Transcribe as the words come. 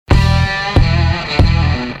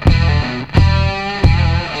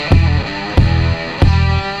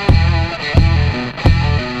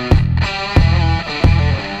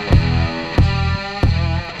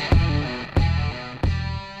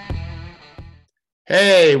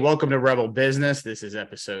Hey, welcome to Rebel Business. This is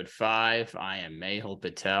episode 5. I am Mehul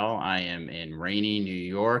Patel. I am in rainy New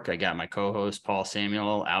York. I got my co-host Paul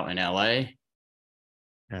Samuel out in LA.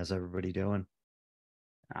 How's everybody doing?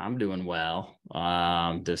 I'm doing well.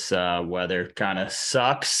 This weather kind of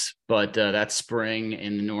sucks, but that's spring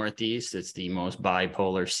in the Northeast. It's the most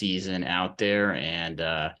bipolar season out there. And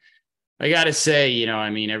I got to say,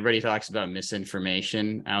 everybody talks about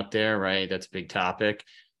misinformation out there, right? That's a big topic.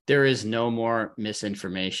 There is no more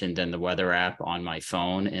misinformation than the weather app on my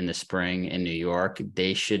phone in the spring in New York.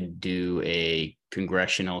 They should do a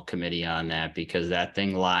congressional committee on that because that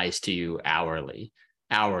thing lies to you hourly.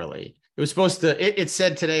 Hourly. It was supposed to, it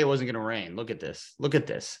said today it wasn't going to rain. Look at this. Look at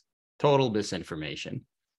this. Total misinformation.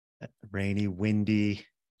 Rainy, windy,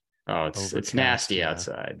 Oh, it's overcast. nasty Yeah.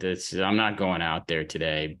 outside. I'm not going out there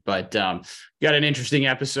today, but got an interesting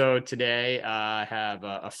episode today. I have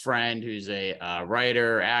a friend who's a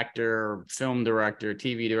writer, actor, film director,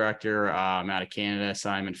 TV director. Out of Canada,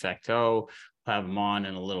 Simon Facteau. I'll have him on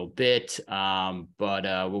in a little bit.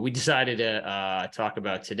 But what we decided to talk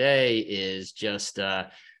about today is just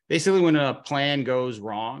basically when a plan goes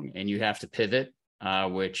wrong and you have to pivot,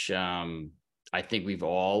 which I think we've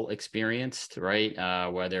all experienced, right?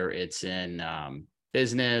 Whether it's in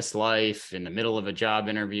business, life, in the middle of a job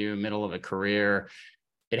interview, middle of a career,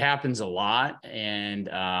 it happens a lot. And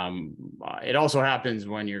it also happens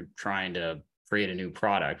when you're trying to create a new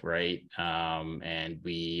product, right? And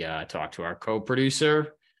we talked to our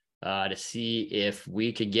co-producer to see if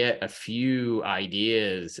we could get a few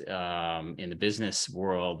ideas in the business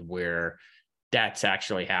world where that's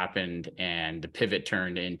actually happened and the pivot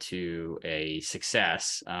turned into a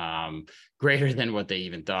success greater than what they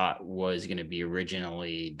even thought was going to be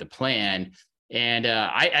originally the plan. And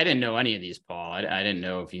I didn't know any of these, Paul. I didn't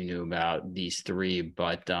know if you knew about these three,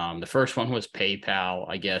 but the first one was PayPal.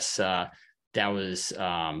 I guess that was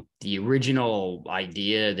the original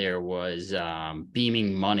idea. There was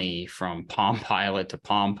beaming money from Palm Pilot to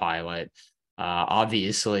Palm Pilot.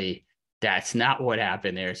 Obviously, that's not what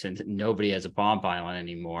happened there since nobody has a Palm Pilot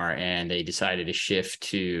anymore. And they decided to shift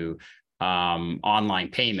to online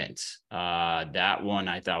payments. That one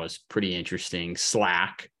I thought was pretty interesting.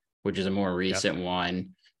 Slack, which is a more Yep. recent one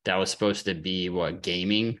that was supposed to be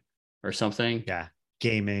gaming or something. Yeah.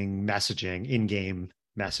 Gaming, messaging, in-game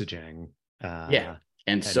messaging. Yeah. Uh,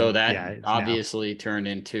 And so and that yeah, it's now. obviously turned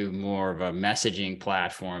into more of a messaging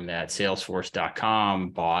platform that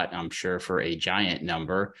Salesforce.com bought, I'm sure, for a giant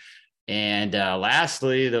number. And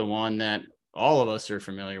lastly, the one that all of us are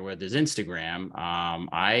familiar with is Instagram.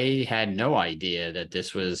 I had no idea that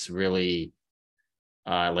this was really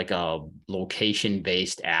like a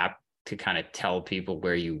location-based app to kind of tell people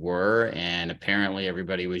where you were. And apparently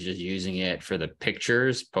everybody was just using it for the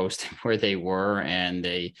pictures, posting where they were, and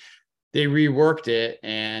they reworked it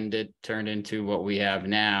and it turned into what we have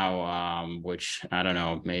now, which I don't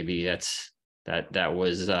know, maybe that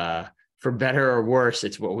was for better or worse,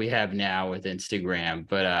 it's what we have now with Instagram.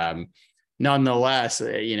 But nonetheless,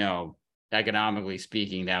 economically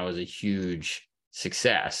speaking, that was a huge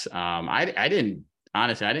success. I didn't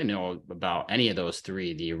honestly, I didn't know about any of those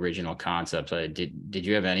three, the original concepts. Did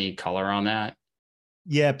you have any color on that?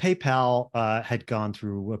 Yeah, PayPal had gone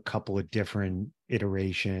through a couple of different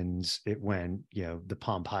iterations. It went, the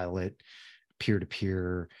Palm Pilot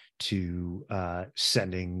peer-to-peer to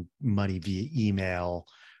sending money via email,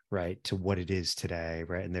 right, to what it is today,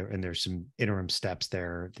 right? And there's some interim steps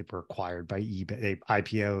there that were acquired by eBay. They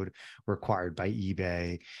IPO'd, were acquired by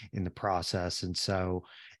eBay in the process, and so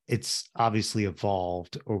it's obviously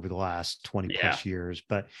evolved over the last 20 Yeah. plus years.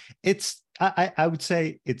 But I would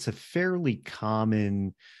say it's a fairly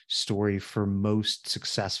common story for most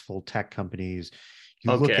successful tech companies.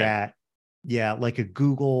 You look Okay. at, yeah, like a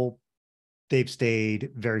Google, they've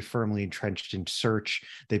stayed very firmly entrenched in search.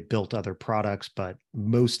 They've built other products, but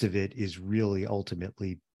most of it is really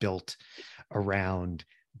ultimately built around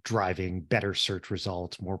driving better search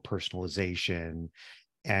results, more personalization,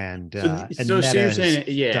 and So Meta you're has saying, done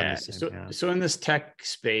the yeah. same. So Yeah. so in this tech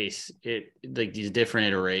space, it like these different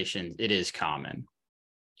iterations, it is common.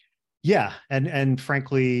 Yeah, and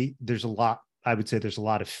frankly, there's a lot. I would say there's a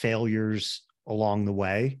lot of failures along the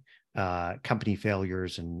way, company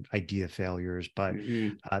failures and idea failures. But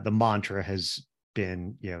Mhm. the mantra has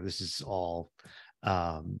been, this is all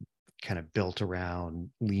kind of built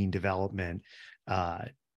around lean development, uh,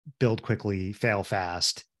 build quickly, fail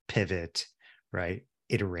fast, pivot, right,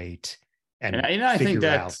 iterate, And and I think figure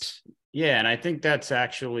out. that's yeah, and I think that's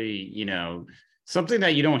actually, something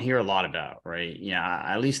that you don't hear a lot about, right? Yeah,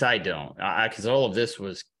 at least I don't. Because all of this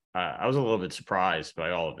was I was a little bit surprised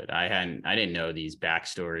by all of it. I didn't know these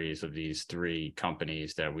backstories of these three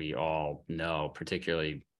companies that we all know,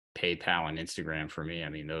 particularly PayPal and Instagram for me. I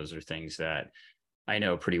mean, those are things that I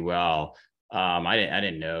know pretty well. I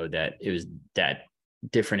didn't know that it was that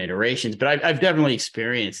different iterations, but I've definitely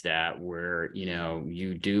experienced that where,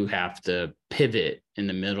 you do have to pivot in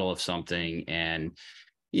the middle of something. And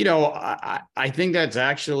I think that's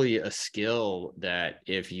actually a skill that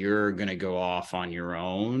if you're going to go off on your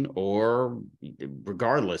own, or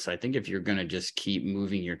regardless, I think if you're going to just keep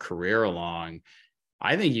moving your career along,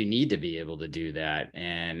 I think you need to be able to do that.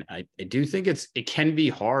 And I do think it can be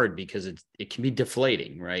hard because it can be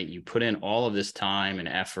deflating, right? You put in all of this time and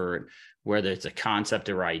effort, whether it's a concept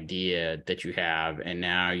or idea that you have, and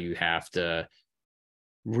now you have to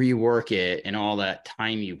rework it, and all that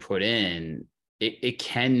time you put in, it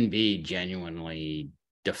can be genuinely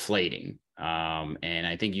deflating. And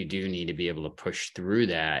I think you do need to be able to push through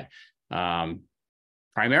that.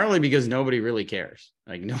 Primarily because nobody really cares.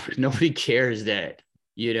 Like nobody cares that,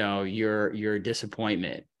 your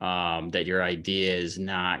disappointment, that your idea is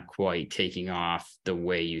not quite taking off the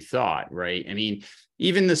way you thought. Right. I mean,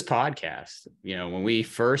 even this podcast, when we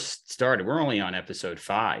first started, we're only on episode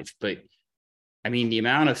 5, but I mean, the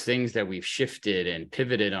amount of things that we've shifted and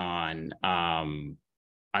pivoted on,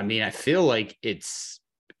 I mean, I feel like it's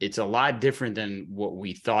a lot different than what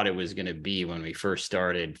we thought it was going to be when we first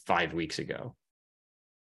started 5 weeks ago.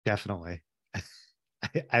 Definitely.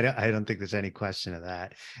 I don't think there's any question of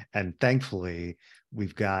that. And thankfully,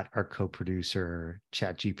 we've got our co-producer,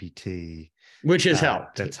 ChatGPT, which has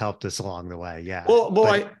helped. That's helped us along the way. Yeah.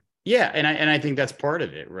 Yeah, and I think that's part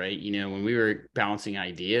of it, right? When we were bouncing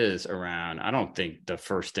ideas around, I don't think the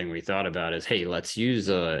first thing we thought about is, hey, let's use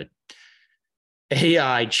a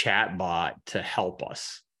AI chatbot to help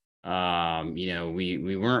us.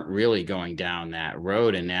 We weren't really going down that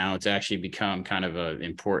road, and now it's actually become kind of an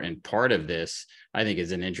important part of this. I think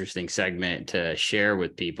is an interesting segment to share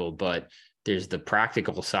with people, but there's the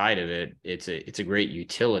practical side of it. It's a great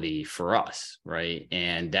utility for us, right?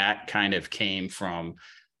 And that kind of came from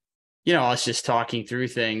us just talking through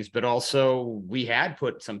things, but also we had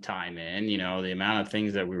put some time in, the amount of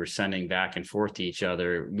things that we were sending back and forth to each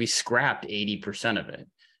other, we scrapped 80% of it.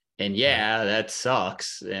 And yeah, that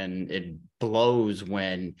sucks. And it blows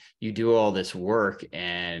when you do all this work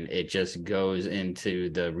and it just goes into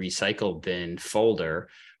the recycle bin folder.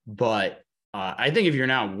 But I think if you're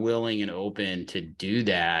not willing and open to do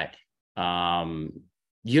that,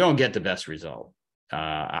 you don't get the best result.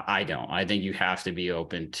 I don't. I think you have to be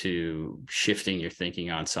open to shifting your thinking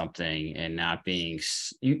on something and not being,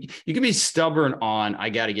 you can be stubborn on, I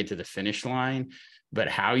got to get to the finish line, but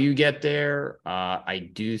how you get there, I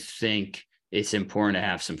do think it's important to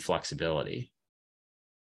have some flexibility.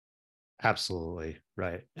 Absolutely.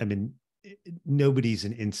 Right. I mean, nobody's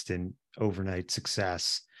an instant overnight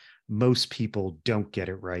success. Most people don't get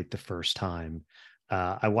it right the first time.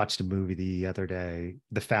 I watched a movie the other day,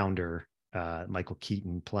 The Founder, Michael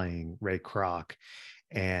Keaton playing Ray Kroc.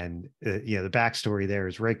 And, the backstory there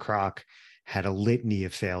is Ray Kroc had a litany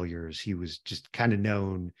of failures. He was just kind of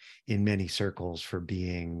known in many circles for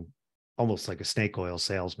being almost like a snake oil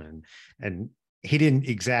salesman. And he didn't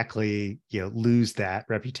exactly, lose that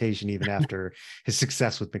reputation even after his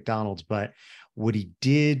success with McDonald's. But what he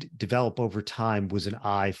did develop over time was an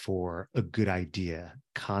eye for a good idea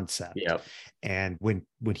concept. Yep. And when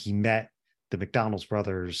he met the McDonald's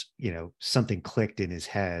brothers, something clicked in his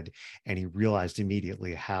head and he realized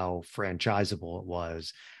immediately how franchisable it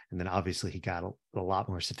was. And then obviously he got a lot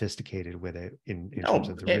more sophisticated with it in terms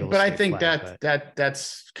of the real estate. But I think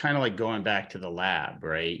that's kind of like going back to the lab,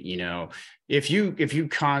 right? If you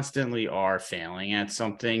constantly are failing at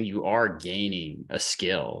something, you are gaining a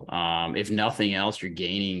skill. If nothing else, you're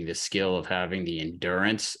gaining the skill of having the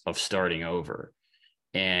endurance of starting over.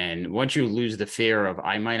 And once you lose the fear of,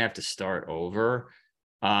 I might have to start over,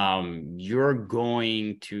 you're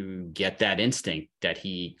going to get that instinct that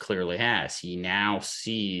he clearly has. He now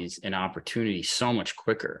sees an opportunity so much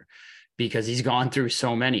quicker because he's gone through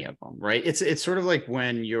so many of them, right? It's sort of like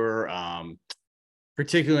when you're,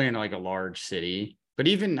 particularly in like a large city, but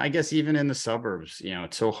even in the suburbs,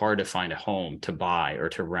 it's so hard to find a home to buy or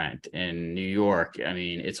to rent. In New York, I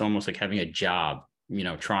mean, it's almost like having a job,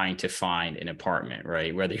 trying to find an apartment,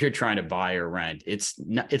 right? Whether you're trying to buy or rent,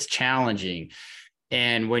 it's challenging.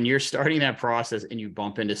 And when you're starting that process and you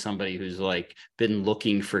bump into somebody who's like been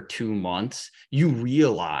looking for 2 months, you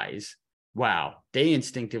realize, wow, they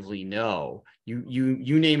instinctively know.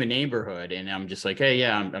 You name a neighborhood and I'm just like, hey,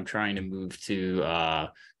 yeah, I'm trying to move to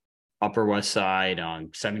Upper West Side on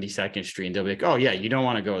 72nd Street, and they'll be like, oh yeah, you don't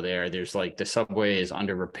want to go there. There's like the subway is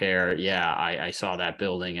under repair. Yeah, I saw that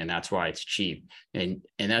building and that's why it's cheap. And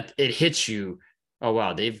that it hits you. Oh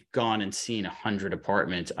wow, they've gone and seen 100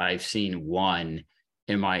 apartments. I've seen one.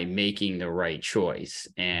 Am I making the right choice?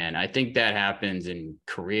 And I think that happens in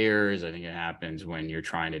careers. I think it happens when you're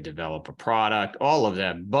trying to develop a product, all of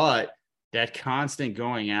that. But that constant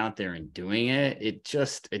going out there and doing it,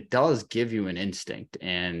 it does give you an instinct.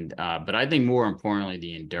 And but I think more importantly,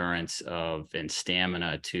 the endurance of and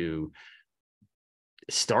stamina to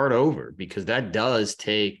start over, because that does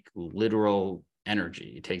take literal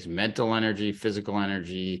energy. It takes mental energy, physical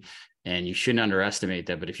energy, and you shouldn't underestimate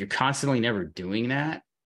that. But if you're constantly never doing that,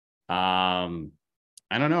 I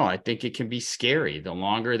don't know. I think it can be scary the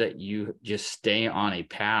longer that you just stay on a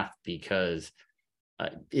path because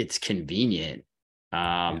it's convenient.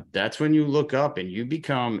 That's when you look up and you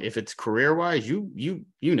become, if it's career wise, you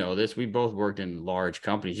know this. We both worked in large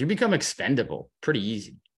companies. You become expendable pretty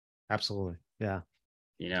easy. Absolutely. Yeah.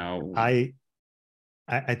 You know, I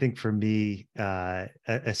think for me,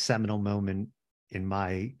 a seminal moment in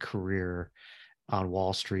my career on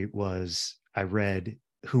Wall Street was I read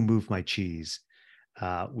Who Moved My Cheese,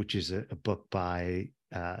 which is a book by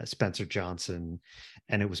Spencer Johnson,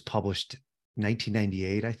 and it was published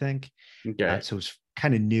 1998, I think. okay. So it was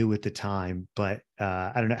kind of new at the time, but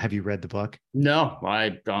I don't know. Have you read the book? No, Do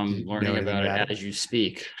I'm you know learning anything about about it it? as you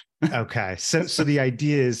speak. Okay. So the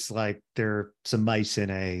idea is like there are some mice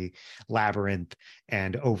in a labyrinth,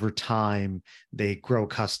 and over time they grow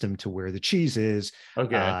accustomed to where the cheese is.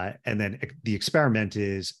 Okay. And then the experiment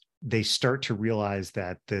is they start to realize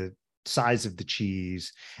that the size of the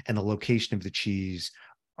cheese and the location of the cheese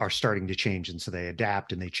are starting to change. And so they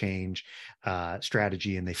adapt and they change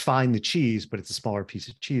strategy and they find the cheese, but it's a smaller piece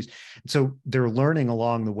of cheese. And so they're learning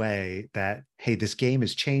along the way that, hey, this game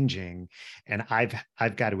is changing and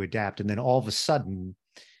I've got to adapt. And then all of a sudden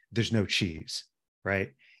there's no cheese,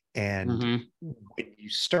 right? And Mm-hmm. when you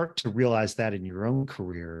start to realize that in your own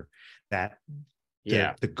career, that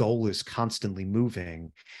Yeah. the goal is constantly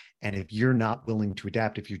moving. And if you're not willing to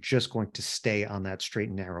adapt, if you're just going to stay on that straight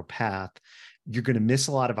and narrow path, you're going to miss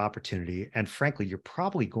a lot of opportunity. And frankly, you're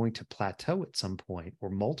probably going to plateau at some point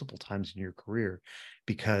or multiple times in your career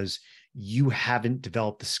because you haven't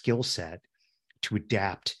developed the skill set to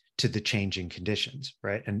adapt to the changing conditions,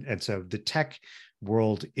 right? And so the tech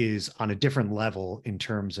world is on a different level in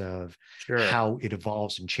terms of Sure. how it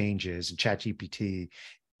evolves and changes. And ChatGPT,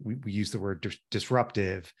 we use the word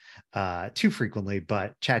disruptive too frequently,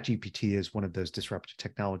 but ChatGPT is one of those disruptive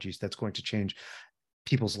technologies that's going to change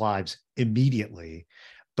people's lives immediately.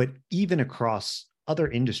 But even across other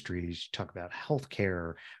industries, you talk about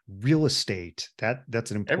healthcare, real estate, that's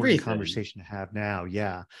an important Everything. conversation to have now.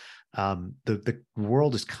 Yeah. The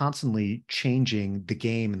world is constantly changing the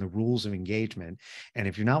game and the rules of engagement. And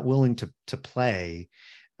if you're not willing to play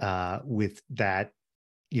with that,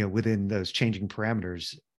 within those changing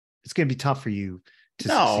parameters, it's going to be tough for you to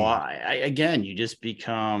No, succeed. I again, you just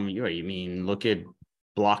become you mean, look at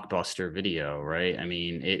Blockbuster Video, right? I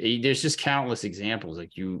mean, there's just countless examples.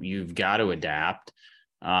 Like you've got to adapt.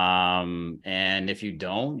 And if you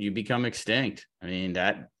don't, you become extinct. I mean,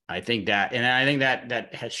 I think that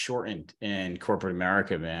has shortened in corporate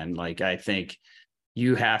America, man. Like I think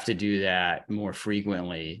you have to do that more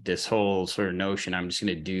frequently. This whole sort of notion, I'm just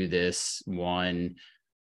going to do this one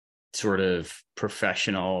sort of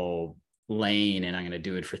professional lane and I'm going to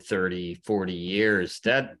do it for 30, 40 years.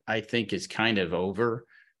 That I think is kind of over.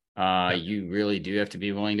 Yep. You really do have to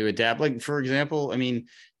be willing to adapt. Like, for example, I mean,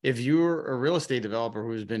 if you're a real estate developer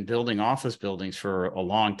who's been building office buildings for a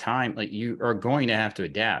long time, like you are going to have to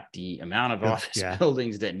adapt. The amount of office Yeah.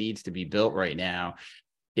 buildings that needs to be built right now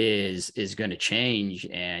is going to change.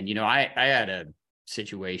 And I had a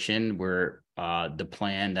situation where the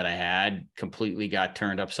plan that I had completely got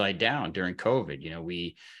turned upside down during COVID.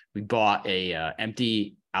 We bought a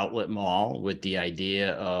empty outlet mall with the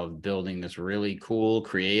idea of building this really cool,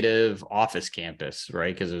 creative office campus,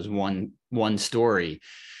 right? Because it was one story,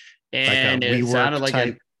 Like a and it sounded WeWork like a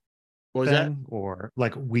type what was that? thing, or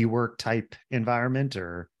like WeWork type environment,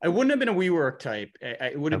 or It wouldn't have been a WeWork type.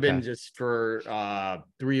 It would have been okay. just for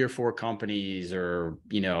 3 or 4 companies, or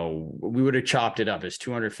we would have chopped it up as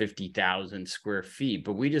 250,000 square feet.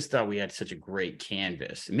 But we just thought we had such a great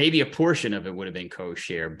canvas. Maybe a portion of it would have been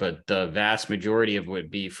co-share, but the vast majority of it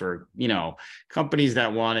would be for companies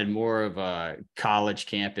that wanted more of a college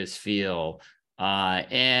campus feel.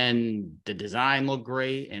 And the design looked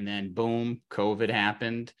great, and then boom, COVID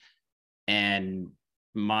happened, and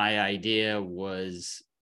my idea was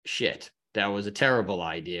shit. That was a terrible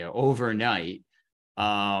idea overnight.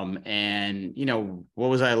 And what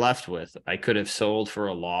was I left with? I could have sold for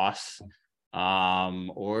a loss,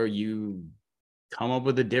 or you come up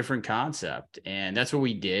with a different concept. And that's what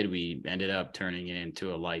we did. We ended up turning it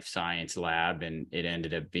into a life science lab, and it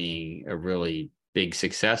ended up being a really big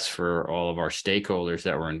success for all of our stakeholders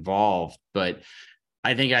that were involved. But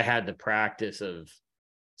I think I had the practice of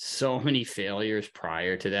so many failures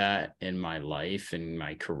prior to that in my life and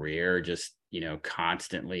my career, just,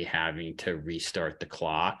 constantly having to restart the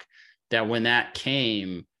clock, that when that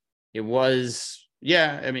came, it was,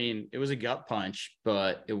 it was a gut punch,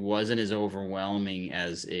 but it wasn't as overwhelming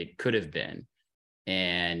as it could have been.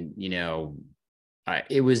 And,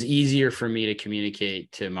 it was easier for me to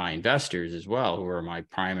communicate to my investors as well, who are my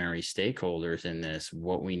primary stakeholders in this,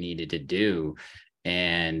 what we needed to do.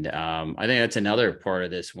 And I think that's another part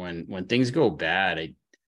of this. When things go bad, I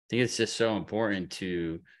think it's just so important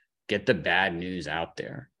to get the bad news out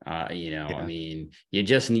there. I mean,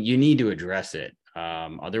 you need to address it.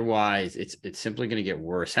 Otherwise, it's simply going to get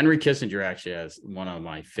worse. Henry Kissinger actually has one of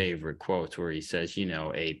my favorite quotes where he says,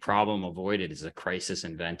 a problem avoided is a crisis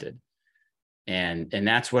invented. And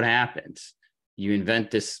that's what happens. You invent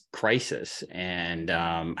this crisis. And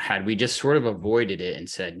had we just sort of avoided it and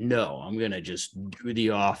said, no, I'm going to just do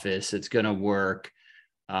The Office, it's going to work,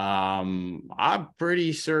 I'm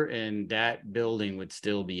pretty certain that building would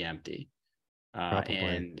still be empty.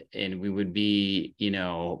 And we would be, in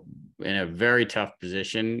a very tough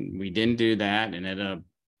position. We didn't do that, and ended up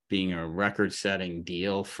being a record-setting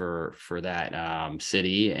deal for that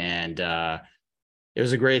city. And it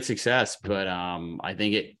was a great success. But I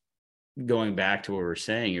think going back to what we were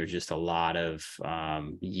saying, it was just a lot of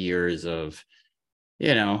years of,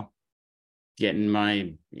 getting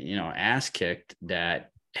my, ass kicked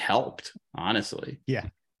that helped, honestly.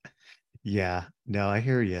 Yeah. No, I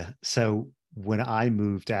hear you. So when I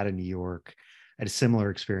moved out of New York, I had a similar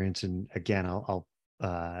experience. And again, I'll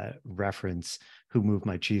reference Who Moved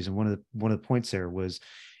My Cheese. And one of the points there was,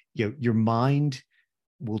 your mind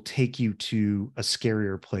will take you to a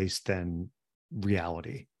scarier place than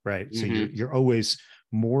reality, right? Mm-hmm. So you're always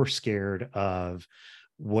more scared of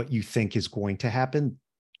what you think is going to happen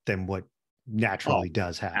than what naturally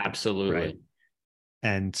does happen. Absolutely. Right?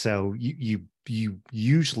 And so you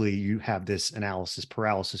usually have this analysis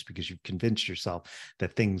paralysis because you've convinced yourself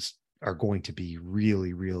that things are going to be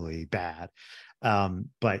really, really bad.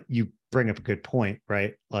 But you bring up a good point,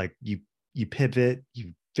 right? Like you pivot,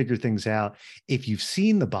 you figure things out. If you've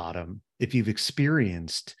seen the bottom, if you've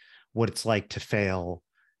experienced what it's like to fail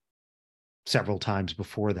several times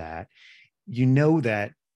before that,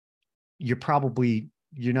 that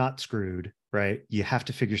you're not screwed, right? You have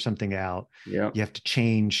to figure something out. Yeah. You have to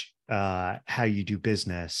change how you do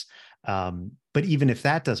business. But even if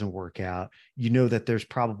that doesn't work out, that there's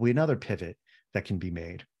probably another pivot that can be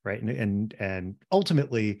made, right? And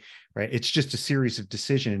ultimately, right, it's just a series of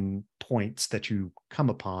decision points that you come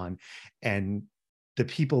upon, and the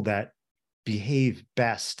people that behave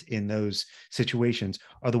best in those situations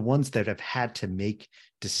are the ones that have had to make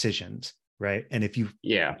decisions, right? And if you've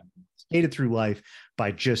made it through life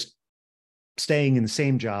by just staying in the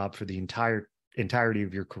same job for the entirety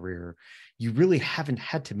of your career, you really haven't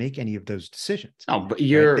had to make any of those decisions. Oh, but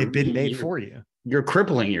they've been made for you. You're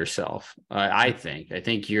crippling yourself. I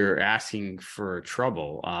think you're asking for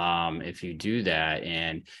trouble if you do that.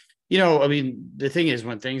 And, the thing is,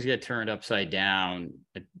 when things get turned upside down,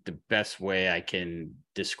 the best way I can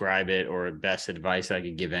describe it, or best advice I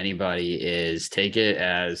could give anybody, is take it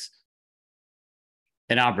as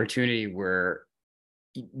an opportunity where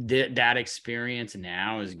that experience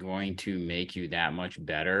now is going to make you that much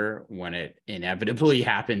better when it inevitably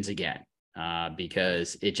happens again.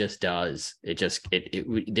 Because it just does.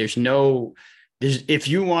 If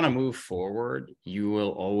you want to move forward, you will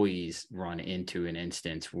always run into an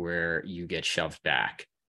instance where you get shoved back.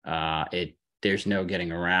 There's no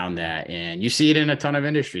getting around that. And you see it in a ton of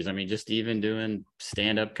industries. I mean, just even doing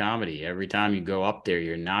stand-up comedy, every time you go up there,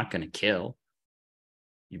 you're not going to kill.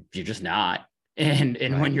 You're just not. And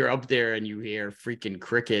right. When you're up there and you hear freaking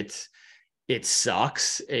crickets, it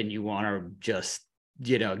sucks. And you want to just,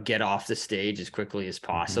 get off the stage as quickly as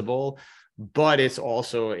possible. Mm-hmm. But it's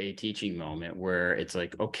also a teaching moment where it's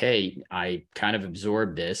like, okay, I kind of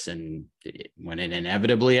absorbed this. And when it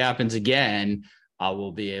inevitably happens again, I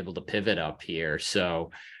will be able to pivot up here. So,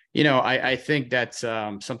 I think that's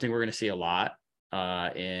something we're going to see a lot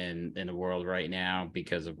in the world right now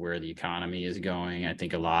because of where the economy is going. I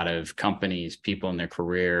think a lot of companies, people in their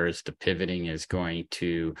careers, the pivoting is going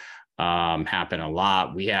to happen a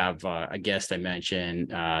lot. We have a guest I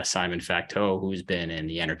mentioned, Simon Facto, who's been in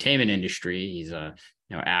the entertainment industry. He's a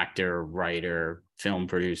actor, writer, film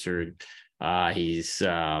producer. He's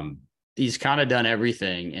kind of done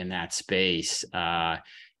everything in that space.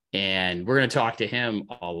 And we're going to talk to him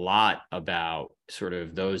a lot about sort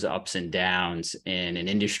of those ups and downs in an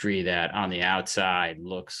industry that on the outside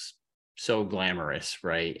looks so glamorous,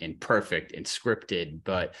 right? And perfect and scripted.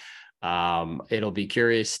 But it'll be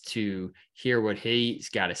curious to hear what he's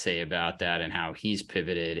got to say about that and how he's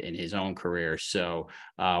pivoted in his own career. So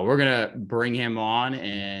we're going to bring him on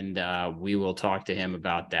and we will talk to him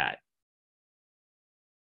about that.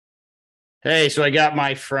 Hey, so I got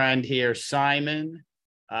my friend here, Simon.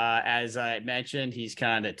 As I mentioned, he's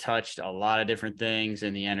kind of touched a lot of different things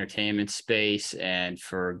in the entertainment space. And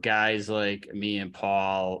for guys like me and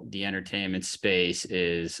Paul, the entertainment space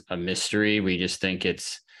is a mystery. We just think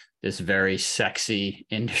it's this very sexy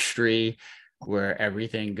industry where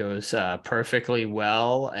everything goes perfectly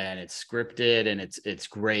well and it's scripted and it's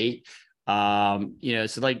great.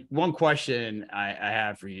 So like one question I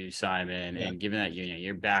have for you, Simon, and given that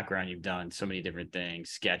your background, you've done so many different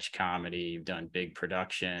things, sketch comedy, you've done big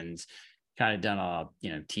productions, kind of done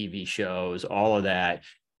TV shows, all of that.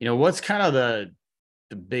 What's kind of the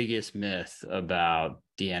biggest myth about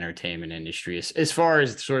the entertainment industry as far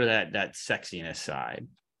as sort of that sexiness side?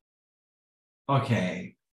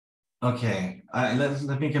 Okay.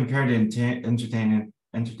 Let me compare the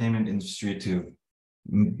entertainment industry to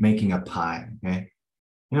making a pie. Okay,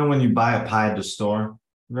 when you buy a pie at the store,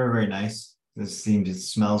 very, very nice. It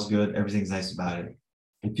smells good. Everything's nice about it.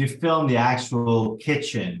 If you film the actual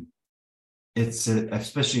kitchen,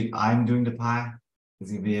 especially if I'm doing the pie, it's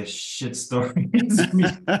gonna be a shit story. This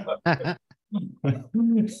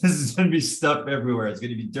is gonna be stuff everywhere. It's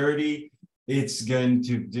gonna be dirty. I'm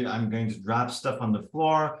going to drop stuff on the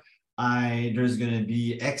floor. There's gonna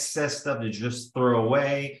be excess stuff to just throw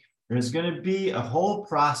away. There's going to be a whole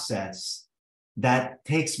process that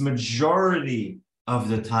takes majority of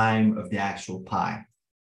the time of the actual pie.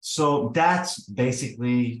 So that's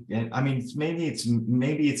basically, I mean, maybe it's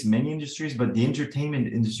many industries, but the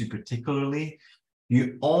entertainment industry particularly,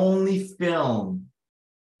 you only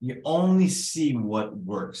see what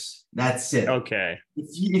works. That's it. Okay.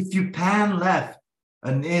 If you pan left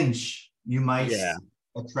an inch, you might see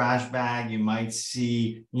a trash bag. You might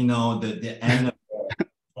see, the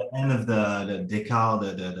end of the decal,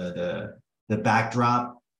 the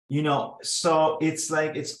backdrop, so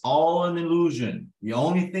it's all an illusion. The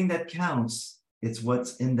only thing that counts is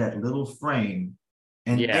what's in that little frame,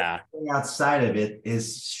 and everything outside of it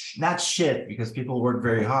is not shit because people work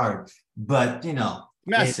very hard, but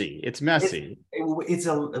messy. It's messy. It's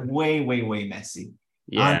a way, way, way messy.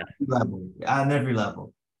 On every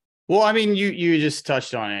level. Well, I mean, you just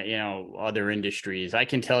touched on it, other industries. I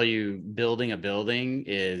can tell you building a building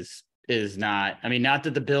is not, I mean, not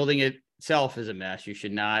that the building itself is a mess. You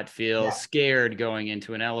should not feel scared going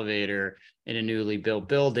into an elevator in a newly built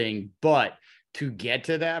building, but to get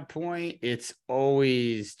to that point, it's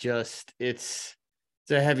always just, it's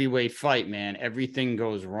a heavyweight fight, man. Everything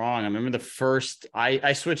goes wrong. I remember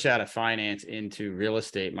I switched out of finance into real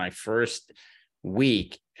estate my first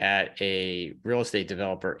week at a real estate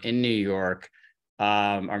developer in New York.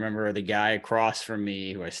 I remember the guy across from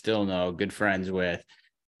me, who I still know, good friends with,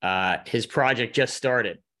 his project just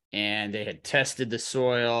started and they had tested the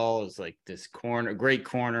soil. It was like this great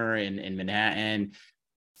corner in Manhattan.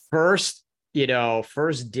 First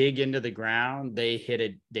dig into the ground, they hit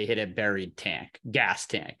a buried gas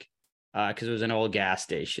tank, because it was an old gas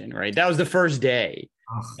station, right? That was the first day.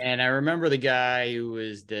 And I remember the guy who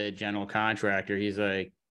was the general contractor, he's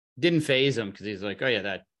like, didn't phase him because he's like, oh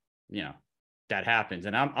yeah, that happens.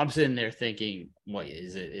 And I'm sitting there thinking, what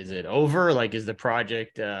is it over? Like, is the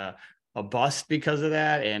project a bust because of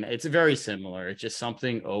that? And it's very similar. It's just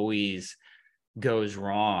something always goes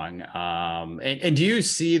wrong. And do you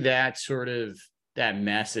see that sort of that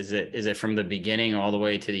mess? Is it from the beginning all the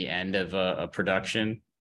way to the end of a production?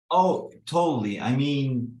 Oh, totally. I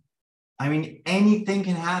mean, anything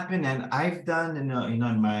can happen, and I've done, in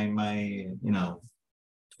my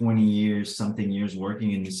 20 years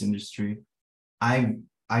working in this industry,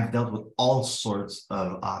 I've dealt with all sorts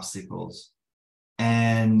of obstacles,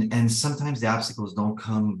 and sometimes the obstacles don't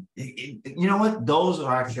come. You know what? Those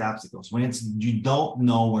are actually obstacles when you don't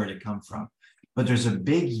know where to come from. But there's a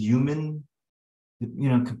big human,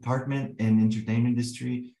 compartment in entertainment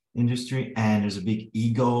industry, and there's a big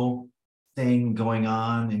ego thing going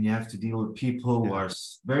on, and you have to deal with people who are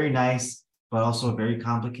very nice but also very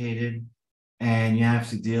complicated, and you have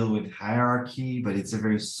to deal with hierarchy, but it's a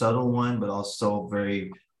very subtle one, but also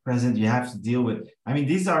very present. You have to deal with. I mean,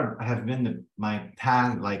 these have been my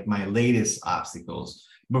path, like my latest obstacles.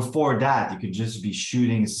 Before that, you could just be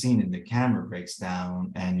shooting a scene and the camera breaks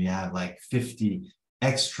down, and you have like 50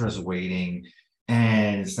 extras waiting.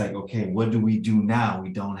 And it's like, okay, what do we do now? We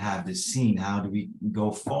don't have this scene. How do we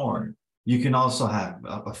go forward? You can also have,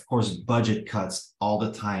 of course, budget cuts all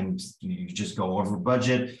the time. You just go over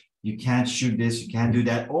budget. You can't shoot this, you can't do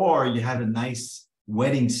that. Or you have a nice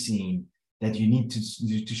wedding scene that you need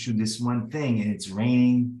to shoot this one thing and it's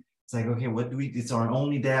raining. It's like, okay, what do we, it's our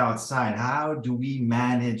only day outside. How do we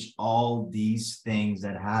manage all these things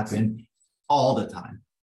that happen all the time?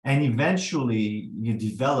 And eventually you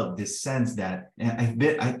develop this sense that, I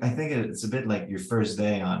think it's a bit like your first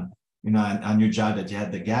day on, on your job, that you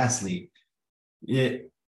had the gas leak.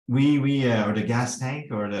 Or the gas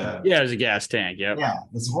tank, or the, Yeah, it was a gas tank. Yep. yeah,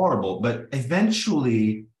 it's horrible. But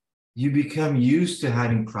eventually you become used to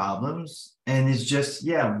having problems, and it's just,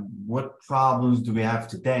 yeah, what problems do we have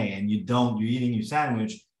today? And you're eating your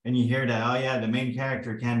sandwich and you hear that, oh yeah, the main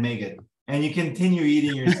character can't make it, and you continue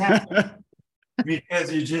eating your sandwich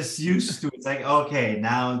because you're just used to it. It's like, okay,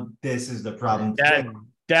 now this is the problem today.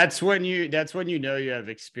 That's when you know you have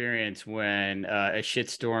experience, when a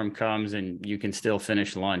shitstorm comes and you can still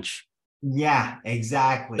finish lunch. Yeah,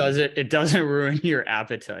 exactly. It doesn't ruin your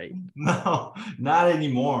appetite. No, not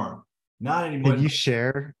anymore. Not anymore. Can you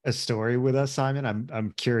share a story with us, Simon?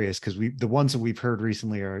 I'm curious, because the ones that we've heard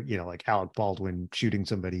recently are, like Alec Baldwin shooting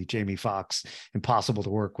somebody, Jamie Foxx, impossible to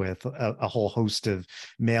work with, a whole host of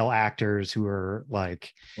male actors who are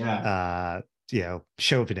like,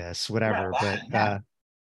 chauvinists, whatever.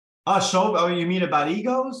 Oh, you mean about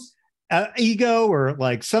egos? Ego, or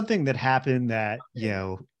like something that happened that,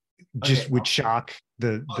 just would shock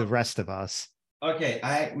the rest of us. Okay,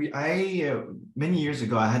 I many years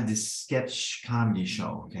ago I had this sketch comedy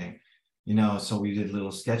show. Okay, so we did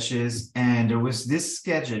little sketches, and there was this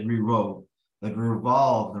sketch that we wrote that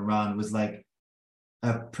revolved around, was like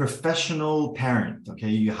a professional parent. Okay,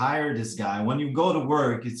 you hire this guy. When you go to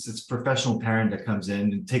work, it's professional parent that comes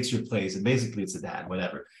in and takes your place, and basically it's a dad,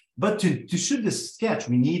 whatever. But to shoot this sketch,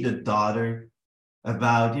 we need a daughter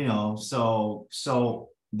about,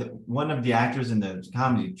 one of the actors in the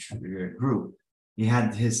comedy group, he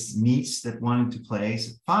had his niece that wanted to play.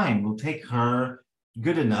 So fine, we'll take her.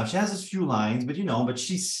 Good enough. She has a few lines, but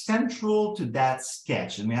she's central to that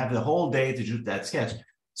sketch, and we have the whole day to shoot that sketch.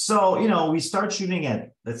 So, we start shooting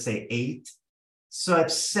at, let's say, 8. So at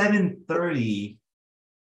 7:30,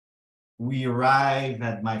 we arrive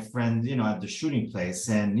at my friend, at the shooting place,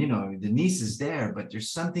 and, the niece is there, but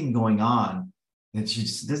there's something going on, and she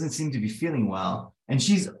just doesn't seem to be feeling well. And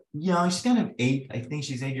she's kind of 8. I think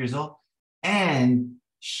she's 8 years old, and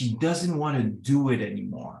she doesn't want to do it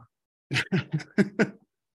anymore.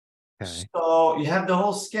 Okay. So you have the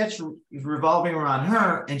whole sketch revolving around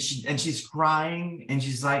her, and she's crying, and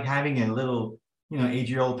she's like having a little,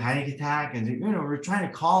 8-year-old panic attack, and we're trying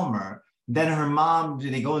to calm her. Then her mom,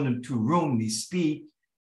 they go into a room, they speak.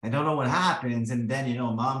 I don't know what happens, and then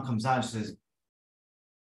mom comes out and says,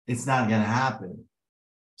 "It's not gonna happen."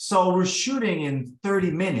 So we're shooting in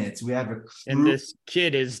 30 minutes. We have a crew. And this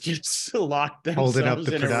kid is just locked themselves holding up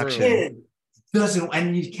the in production. a room.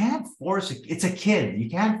 And you can't force it's a kid. You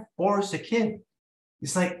can't force a kid.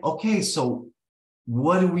 It's like, okay, so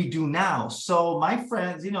what do we do now? So my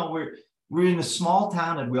friends, we're in a small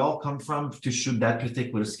town that we all come from to shoot that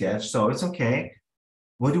particular sketch. So it's okay.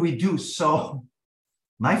 What do we do? So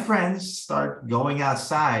my friends start going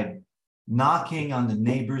outside, knocking on the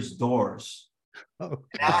neighbors' doors,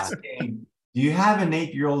 asking, "Do you have an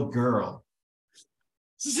 8-year-old girl?"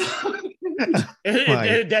 So,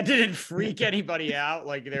 that didn't freak anybody out.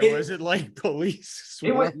 Like there wasn't like police.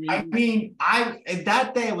 That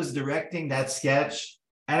day I was directing that sketch,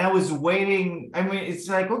 and I was waiting. It's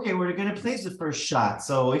like, okay, we're going to place the first shot.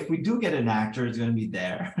 So if we do get an actor, it's going to be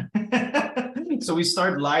there. So we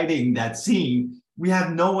start lighting that scene. We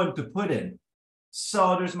have no one to put in.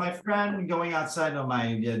 So there's my friend going outside on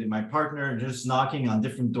my partner, just knocking on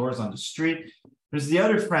different doors on the street. There's the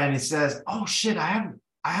other friend. He says, "Oh shit, I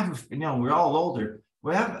have, we're all older.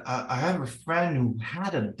 I have a friend who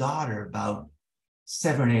had a daughter about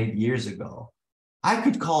 7 or 8 years ago. I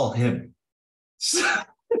could call him."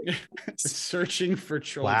 Searching for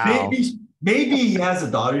children. Wow. Maybe he has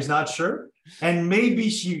a daughter. He's not sure, and maybe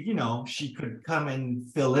she could come and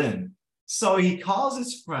fill in. So he calls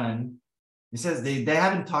his friend. He says they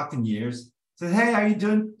haven't talked in years. He says, "Hey, how you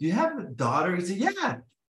doing? Do you have a daughter?" He said, "Yeah."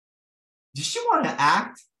 "Does she want to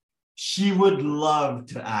act?" "She would love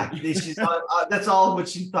to act." That's all what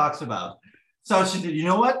she talks about. So she did. "You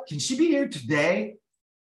know what? Can she be here today?"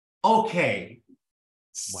 "Okay."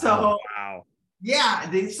 So Wow. yeah,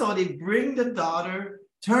 they bring the daughter.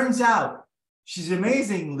 Turns out she's an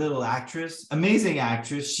amazing little actress, amazing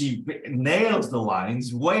actress. She nails the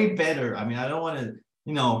lines way better. I mean, I don't want to,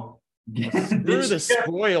 you know, Screw the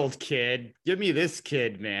spoiled kid. Give me this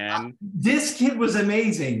kid, man. This kid was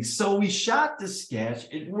amazing. So we shot the sketch.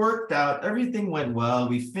 It worked out. Everything went well.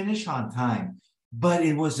 We finished on time, but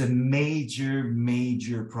it was a major,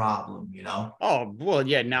 major problem, you know? Oh, well,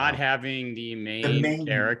 yeah, not Wow. having the The main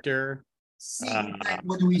character. See, Uh,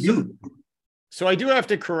 what do we do? So I do have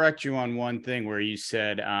to correct you on one thing where you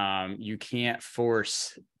said you can't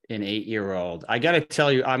force an 8-year-old. I got to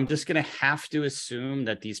tell you, I'm just going to have to assume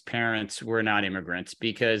that these parents were not immigrants,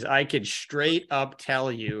 because I could straight up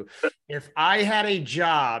tell you, if I had a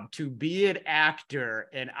job to be an actor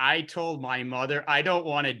and I told my mother I don't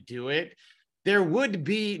want to do it, there would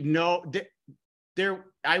be no there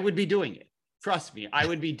I would be doing it. Trust me, I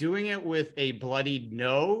would be doing it with a bloodied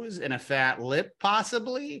nose and a fat lip,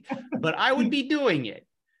 possibly, but I would be doing it.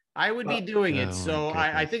 I would be doing it. Oh, So my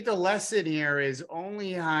I goodness. think the lesson here is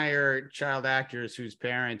only hire child actors whose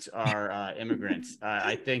parents are immigrants.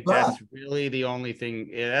 I think But that's really the only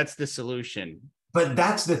thing. That's the solution. but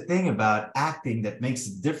that's the thing about acting that makes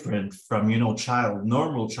it different from, you know,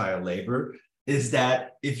 normal child labor, is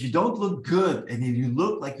that if you don't look good and if you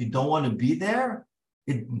look like you don't want to be there,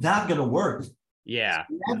 it's not gonna work. Yeah.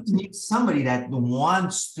 You have to need somebody that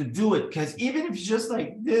wants to do it, because even if it's just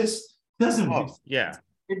like this, doesn't Oh, yeah.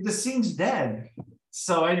 the scene's dead.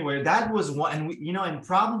 So anyway, that was one, and you know, in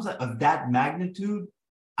problems of that magnitude,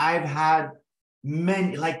 I've had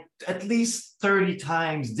many, like at least 30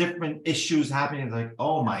 times different issues happening. It's like,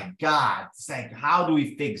 oh my God, it's like, how do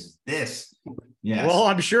we fix this? Yes. Well,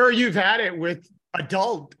 I'm sure you've had it with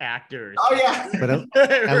adult actors. Oh yeah. But At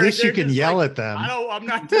at least you can yell at them. I'm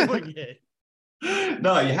not doing it.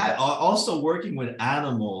 No, you had also working with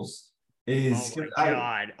animals is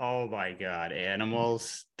Oh my God.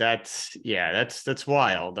 Animals. That's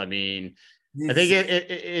wild. I mean, I think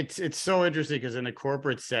it's so interesting because in the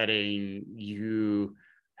corporate setting, you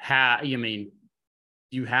have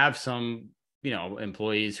some,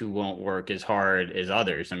 employees who won't work as hard as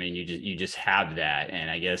others. I mean, you just have that.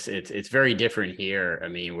 And I guess it's very different here. I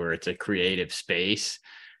mean, where it's a creative space.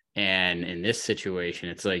 And in this situation,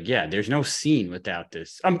 it's like, yeah, there's no scene without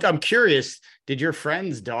this. I'm curious, did your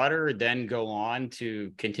friend's daughter then go on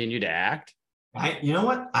to continue to act? You know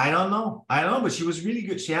what? I don't know, but she was really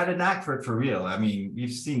good. She had a knack for it for real. I mean,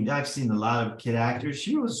 I've seen a lot of kid actors.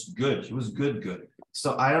 She was good. She was good.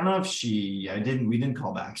 So I don't know if we didn't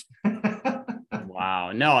call back.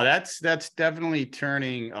 Wow. No, that's definitely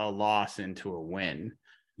turning a loss into a win.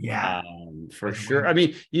 Yeah. For sure. I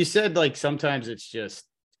mean, you said like sometimes it's just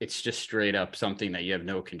straight up something that you have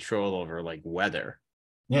no control over, like weather.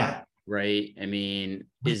 Yeah. Right. I mean,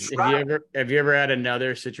 have you ever had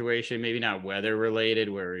another situation, maybe not weather related,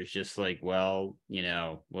 where it's just like, well,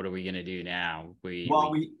 what are we gonna do now? We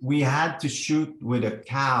had to shoot with a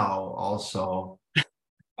cow also,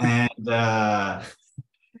 and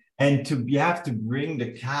you have to bring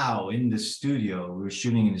the cow in the studio. We were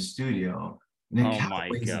shooting in the studio, and the cow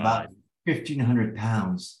weighs about 1,500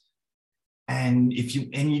 pounds. And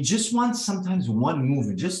you just want sometimes one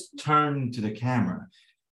movement, just turn to the camera.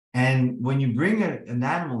 And when you bring an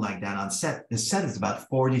animal like that on set, the set is about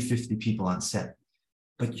 40, 50 people on set,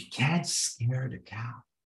 but you can't scare the cow.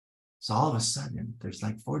 So all of a sudden, there's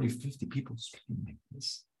like 40, 50 people speaking like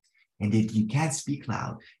this. And you can't speak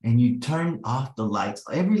loud. And you turn off the lights.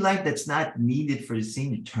 Every light that's not needed for the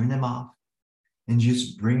scene, you turn them off and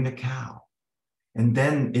just bring the cow. And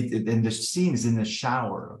then the scene is in the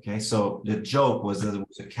shower. Okay. So the joke was that there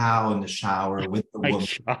was a cow in the shower with the woman.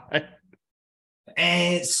 God.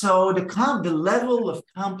 And so the level of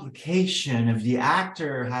complication of the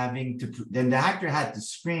actor then the actor had to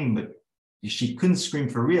scream, but she couldn't scream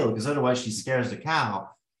for real because otherwise she scares the cow.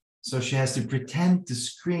 So she has to pretend to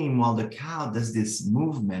scream while the cow does this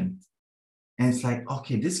movement. And it's like,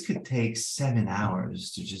 okay, this could take 7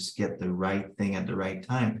 hours to just get the right thing at the right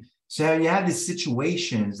time. So you have these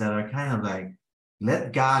situations that are kind of like,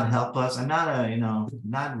 let God help us. I'm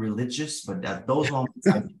not religious, but at those moments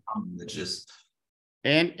I become religious.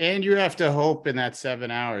 And you have to hope in that 7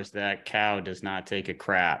 hours that cow does not take a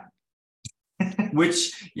crap.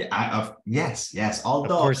 Which, yes.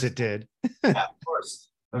 Although, of course it did. Yeah,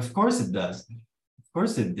 of course it does. Of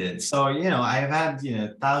course it did. So, I've had,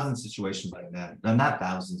 1,000 situations like that. Not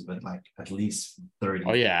thousands, but like at least 30.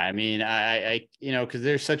 Oh yeah. I mean, I because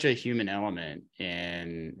there's such a human element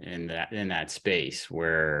in that space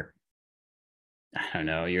where, I don't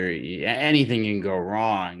know, anything can go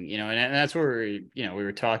wrong, and that's where we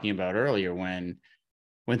were talking about earlier when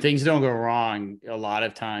when things don't go wrong, a lot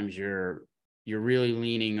of times you're really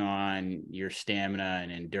leaning on your stamina and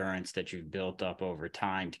endurance that you've built up over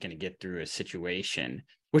time to kind of get through a situation,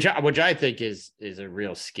 which I think is a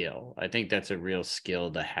real skill. I think that's a real skill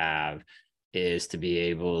to have, is to be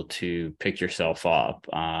able to pick yourself up.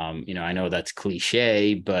 You know, I know that's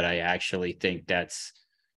cliche, but I actually think that's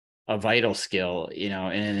a vital skill, you know.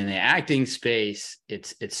 And in the acting space,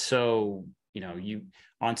 it's so, you know, you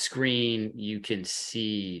on screen, you can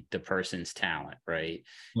see the person's talent, right?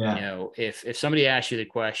 Yeah. You know, if somebody asks you the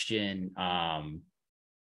question,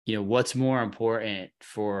 you know, what's more important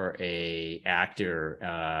for a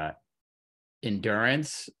actor,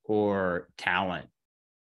 endurance or talent?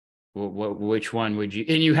 Which one would you,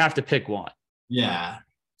 and you have to pick one. Yeah.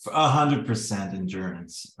 100%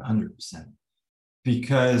 endurance, 100%.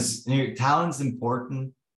 Because talent's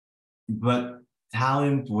important, but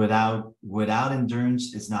talent without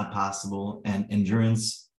endurance is not possible, and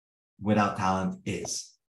endurance without talent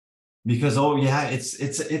is. Because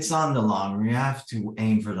it's on the long run. You have to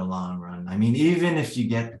aim for the long run. I mean, even if you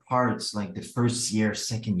get parts like the first year,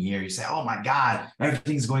 second year, you say, "Oh my God,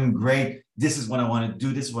 everything's going great. This is what I want to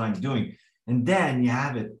do. This is what I'm doing." And then you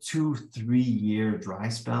have a 2-3 year dry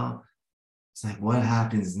spell. It's like, what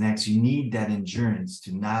happens next? You need that endurance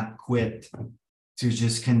to not quit, to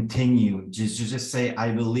just continue, just say,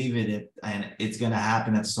 I believe it, and it's going to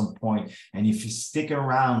happen at some point. And if you stick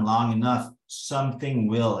around long enough, something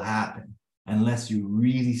will happen, unless you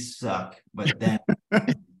really suck. But then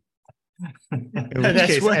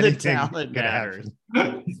That's when the talent matters.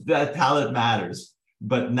 That talent matters,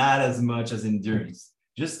 but not as much as endurance.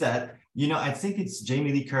 Just that, you know, I think it's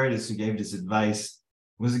Jamie Lee Curtis who gave this advice.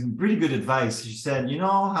 Was a pretty good advice. She said, you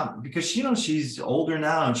know, because you know she's older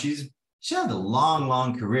now, and she had a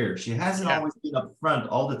long career. She hasn't always been up front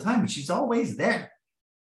all the time, but she's always there.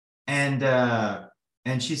 And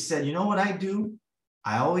she said, you know what I do?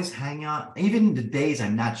 I always hang out, even the days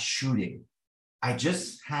I'm not shooting. I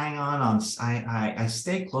just hang on I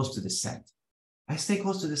stay close to the set. I stay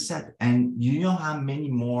close to the set. And you know how many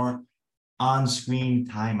more on-screen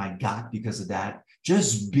time I got because of that?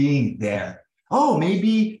 Just being there. Oh,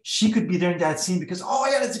 maybe she could be there in that scene because, oh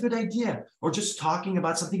yeah, that's a good idea. Or just talking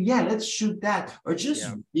about something. Yeah, let's shoot that. Or just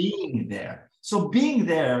being there. So being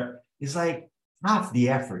there is like half the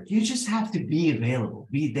effort. You just have to be available,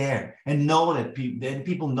 be there, and know that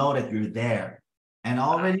people know that you're there. And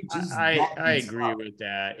already just I agree with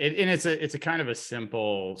that. And it's a kind of a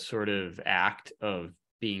simple sort of act of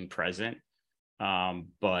being present.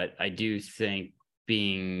 But I do think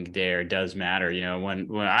being there does matter. You know, when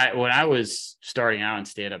I was starting out in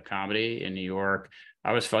stand-up comedy in New York,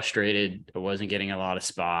 I was frustrated. I wasn't getting a lot of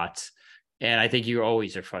spots. And I think you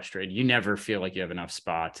always are frustrated. You never feel like you have enough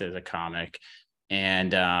spots as a comic.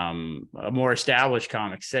 And a more established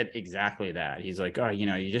comic said exactly that. He's like, oh, you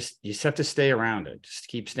know, you just have to stay around it. Just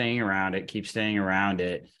keep staying around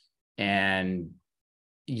it. And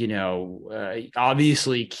you know,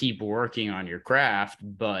 obviously keep working on your craft,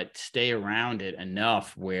 but stay around it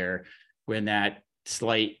enough where when that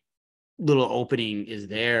slight little opening is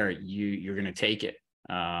there, you're going to take it,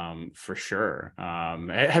 for sure.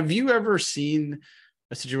 Have you ever seen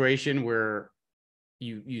a situation where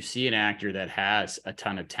you see an actor that has a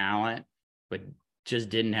ton of talent, but just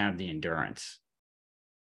didn't have the endurance?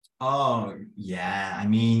 Oh yeah. I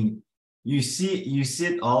mean, you see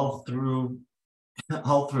it all through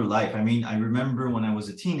life. I mean, I remember when I was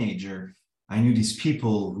a teenager, I knew these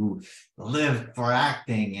people who lived for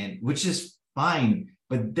acting, and which is fine.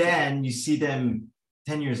 But then you see them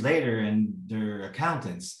 10 years later and they're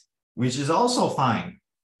accountants, which is also fine.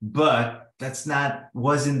 But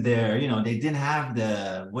wasn't there, you know, they didn't have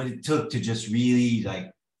what it took to just really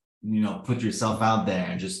like, you know, put yourself out there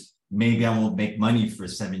and just, maybe I won't make money for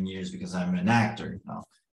 7 years because I'm an actor, you know.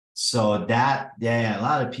 So that, a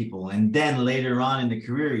lot of people. And then later on in the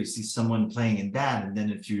career, you see someone playing in that, and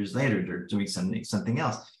then a few years later, they're doing something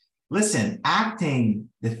else. Listen, acting,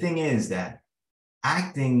 the thing is that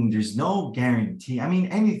acting, there's no guarantee. I mean,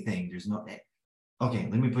 anything, okay,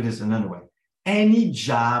 let me put this another way. Any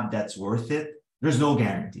job that's worth it, there's no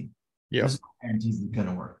guarantee. Yeah. There's no guarantees it's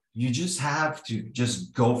gonna work. You just have to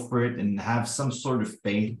just go for it and have some sort of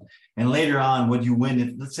faith. And later on, when you win, if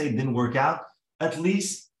let's say it didn't work out, at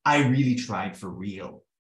least I really tried for real.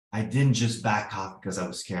 I didn't just back off because I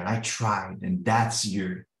was scared. I tried, and that's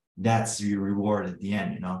your reward at the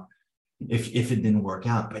end, you know, if it didn't work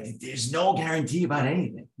out. But there's no guarantee about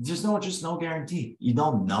anything. There's just no guarantee. You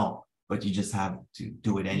don't know, but you just have to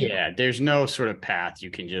do it anyway. Yeah, there's no sort of path you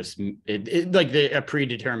can just like a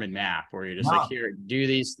predetermined map where you're just like, here, do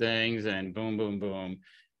these things, and boom, boom, boom.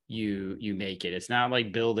 you make it. It's not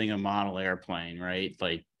like building a model airplane, right?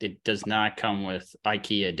 Like it does not come with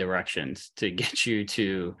IKEA directions to get you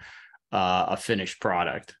to a finished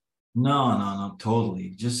product. No,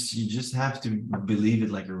 totally. You just have to believe it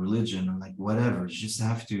like a religion or like whatever. You just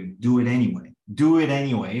have to do it anyway. Do it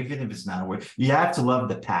anyway, even if it's not work. You have to love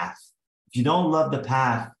the path. If you don't love the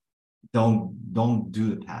path, don't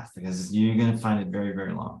do the path because you're gonna find it very,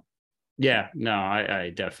 very long. Yeah, no,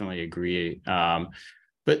 I definitely agree.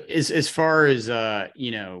 But as far as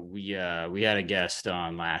we had a guest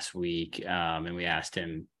on last week, and we asked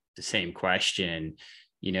him the same question.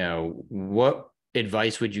 What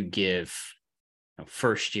advice would you give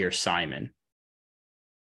first year Simon?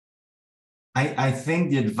 I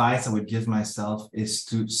think the advice I would give myself is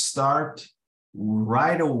to start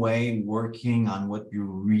right away working on what you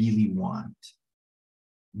really want.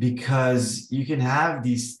 Because you can have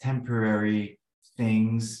these temporary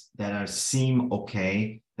things that seem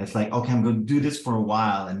okay. That's like, okay, I'm going to do this for a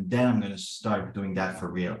while and then I'm going to start doing that for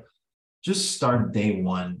real. Just start day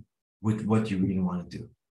one with what you really want to do.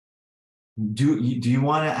 Do you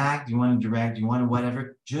want to act? Do you want to direct? Do you want to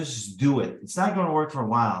whatever? Just do it. It's not going to work for a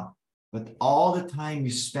while, but all the time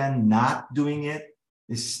you spend not doing it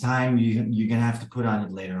is time you're going to have to put on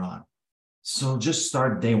it later on. So just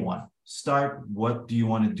start day one. Start what do you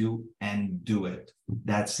want to do and do it.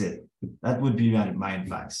 That's it. That would be my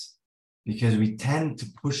advice. Because we tend to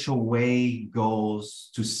push away goals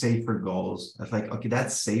to safer goals. That's like, okay,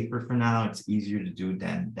 that's safer for now. It's easier to do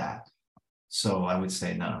than that. So I would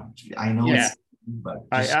say no. I know Yeah. it's, but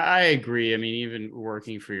I agree. I mean, even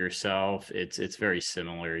working for yourself, it's very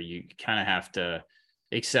similar. You kind of have to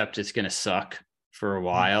accept it's going to suck for a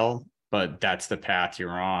while, but that's the path you're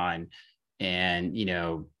on. And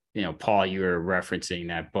Paul, you were referencing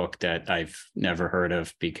that book that I've never heard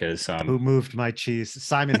of because Who Moved My Cheese?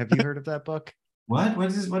 Simon, have you heard of that book?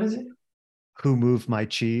 what is it? Who Moved My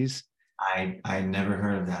Cheese? I never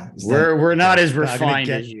heard of that. We're not as refined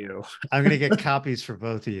as you. I'm gonna get copies for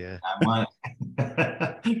both of you. I want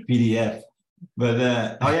PDF.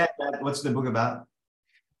 But what's the book about?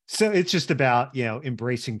 So it's just about,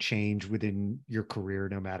 embracing change within your career,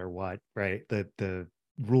 no matter what, right? The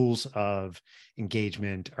rules of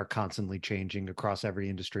engagement are constantly changing across every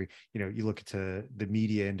industry. You look at the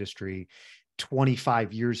media industry,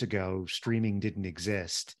 25 years ago, streaming didn't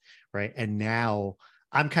exist, right? And now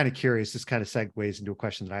I'm kind of curious, this kind of segues into a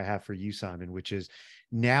question that I have for you, Simon, which is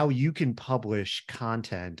now you can publish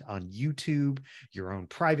content on YouTube, your own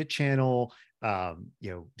private channel,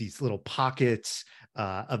 these little pockets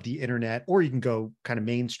of the internet, or you can go kind of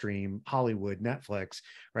mainstream, Hollywood, Netflix,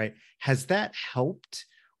 right? Has that helped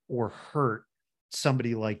or hurt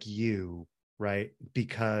somebody like you, right?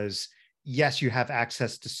 Because yes, you have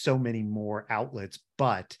access to so many more outlets,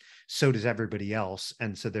 but so does everybody else.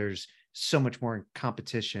 And so there's so much more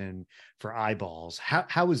competition for eyeballs.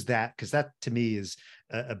 How is that? Because that to me is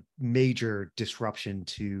a major disruption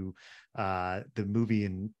to the movie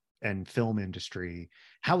and film industry.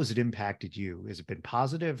 How has it impacted you? Has it been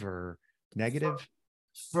positive or negative?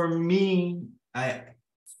 For me,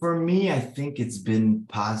 I think it's been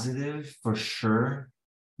positive for sure,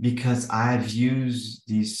 because I've used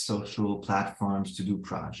these social platforms to do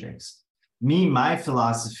projects. My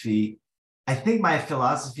philosophy, I think my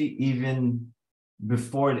philosophy even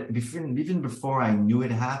before I knew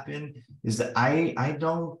it happened, is that I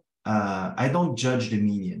don't judge the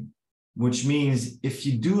medium, which means if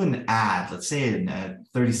you do an ad, let's say a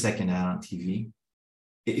 30-second ad on TV,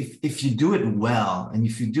 if you do it well and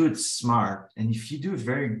if you do it smart and if you do a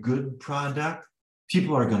very good product,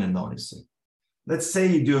 people are going to notice it. Let's say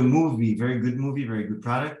you do a movie, very good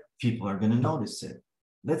product, people are going to notice it.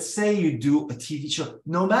 Let's say you do a TV show,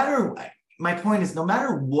 my point is, no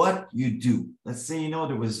matter what you do, let's say,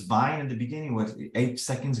 there was Vine at the beginning, 8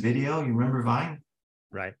 seconds video. You remember Vine?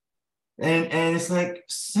 Right. And it's like,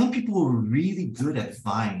 some people were really good at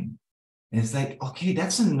Vine. And it's like, okay,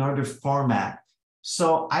 that's another format.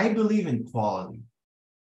 So I believe in quality.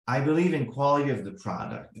 I believe in quality of the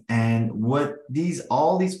product. And what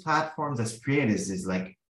all these platforms has created is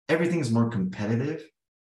like, everything is more competitive.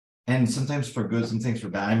 And sometimes for good, sometimes for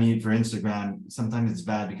bad. I mean, for Instagram, sometimes it's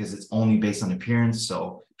bad because it's only based on appearance.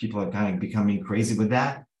 So people are kind of becoming crazy with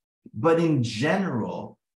that. But in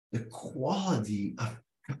general, the quality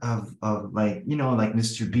of like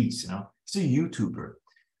Mr. Beast, he's a YouTuber.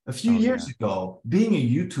 A few years ago, being a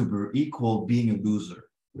YouTuber equaled being a loser.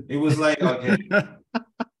 It was like, okay, you're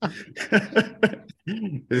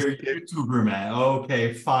a YouTuber, man.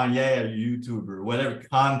 Okay, fine. Yeah, YouTuber, whatever,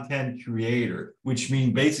 content creator, which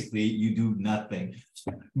means basically you do nothing.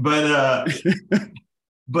 But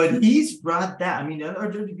But he's brought that. I mean,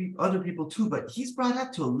 other people too, but he's brought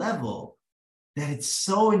that to a level that it's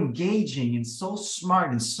so engaging and so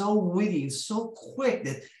smart and so witty and so quick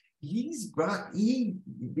that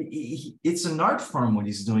it's an art form what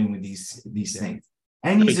he's doing with these things.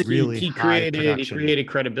 And he's really he high created production.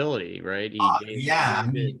 credibility, right? Yeah, I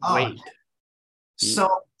mean, weight.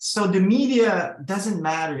 So the media doesn't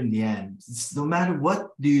matter in the end. It's no matter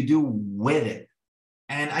what do you do with it.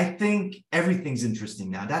 And I think everything's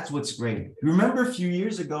interesting now. That's what's great. Remember a few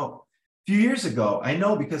years ago, I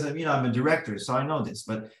know because I'm a director, so I know this,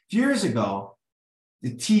 but a few years ago,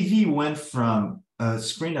 the TV went from a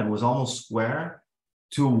screen that was almost square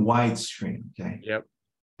to a wide screen. Okay. Yep.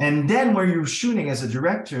 And then where you're shooting as a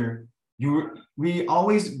director, we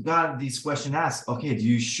always got these questions asked, okay, do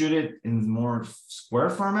you shoot it in more square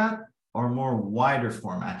format or more wider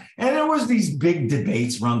format? And there was these big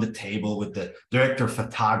debates around the table with the director of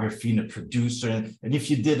photography and the producer. And if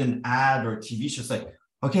you did an ad or TV show, it's like,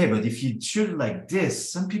 okay, but if you shoot it like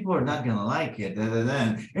this, some people are not gonna like it.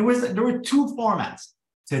 There were two formats.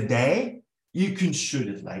 Today, you can shoot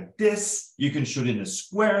it like this, you can shoot it in a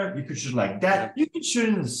square, you can shoot it like that, you can shoot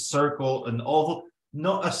it in a circle, an oval,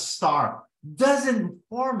 no, a star. Doesn't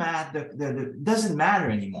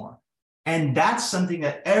matter anymore. And that's something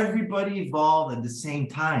that everybody evolved at the same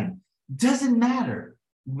time. Doesn't matter.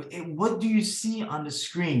 What do you see on the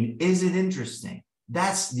screen? Is it interesting?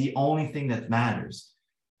 That's the only thing that matters.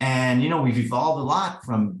 And, we've evolved a lot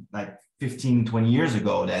from like 15, 20 years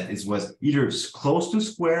ago that it was either close to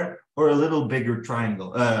square or a little bigger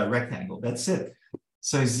rectangle. That's it.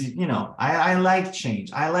 So, I like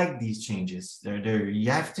change. I like these changes. You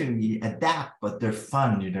have to adapt, but they're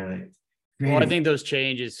fun. They're like, well, I think those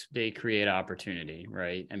changes, they create opportunity,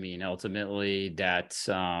 right? I mean, ultimately that's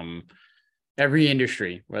every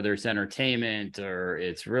industry, whether it's entertainment or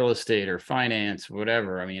it's real estate or finance,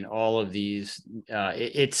 whatever. I mean, all of these,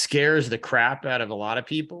 it scares the crap out of a lot of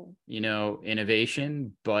people,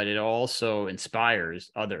 innovation, but it also inspires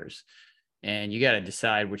others. And you got to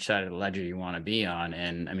decide which side of the ledger you want to be on.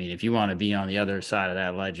 And I mean, if you want to be on the other side of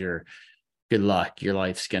that ledger, good luck. Your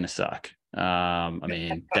life's going to suck. I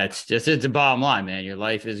mean, it's the bottom line, man. Your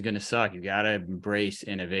life is going to suck. You got to embrace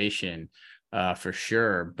innovation for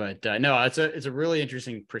sure. But no, it's a really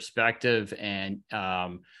interesting perspective, and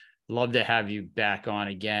love to have you back on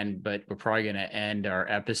again. But we're probably going to end our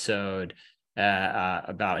episode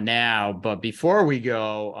about now. But before we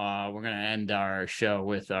go, we're going to end our show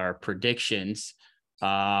with our predictions.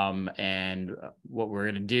 And what we're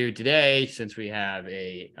going to do today, since we have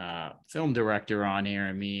a film director on here,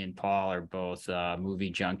 and me and Paul are both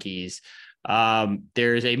movie junkies,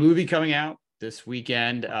 there's a movie coming out this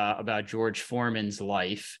weekend about George Foreman's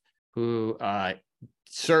life, who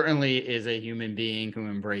certainly is a human being who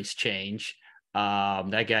embraced change.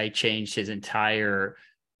 That guy changed his entire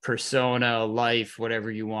persona, life, whatever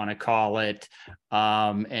you want to call it.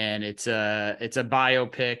 And it's a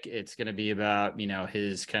biopic. It's going to be about,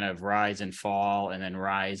 his kind of rise and fall and then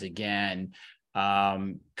rise again,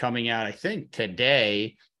 coming out, I think,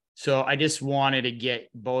 today. So I just wanted to get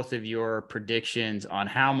both of your predictions on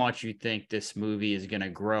how much you think this movie is going to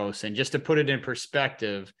gross. And just to put it in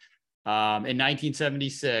perspective, in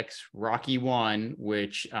 1976, Rocky I,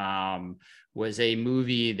 which was a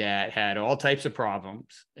movie that had all types of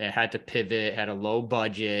problems. It had to pivot, had a low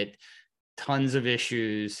budget, tons of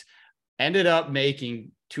issues, ended up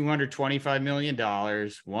making $225 million,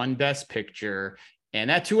 won Best Picture. And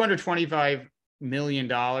that $225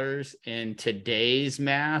 million in today's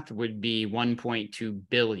math would be 1.2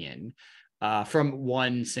 billion from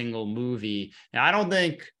one single movie. Now, I don't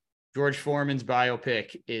think George Foreman's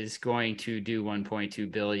biopic is going to do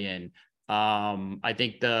 1.2 billion. I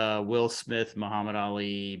think the Will Smith Muhammad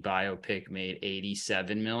Ali biopic made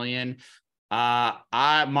 87 million.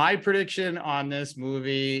 My prediction on this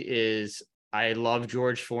movie is, I love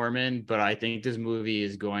George Foreman, but I think this movie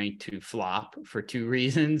is going to flop for two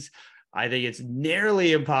reasons. I think it's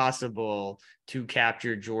nearly impossible to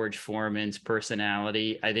capture George Foreman's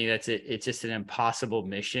personality. I think it's just an impossible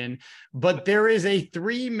mission. But there is a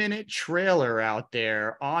 3-minute trailer out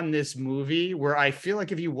there on this movie where I feel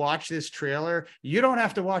like if you watch this trailer, you don't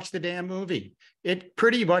have to watch the damn movie. It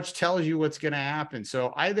pretty much tells you what's going to happen.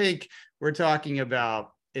 So I think we're talking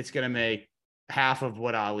about it's going to make half of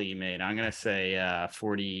what Ali made. I'm going to say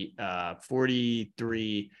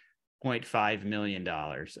 $43.5 million.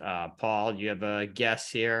 Paul, you have a guess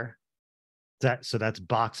here? So that's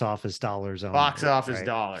box office dollars only. Box office right?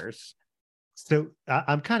 dollars. So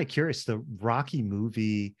I'm kind of curious. The Rocky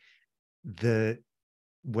movie, the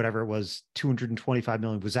whatever it was, 225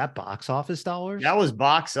 million. Was that box office dollars? That was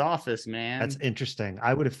box office, man. That's interesting.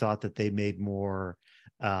 I would have thought that they made more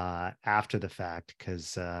after the fact,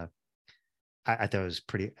 because I thought it was a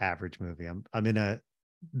pretty average movie. I'm in a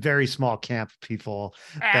very small camp of people.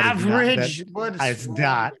 Average. It's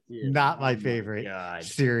not my favorite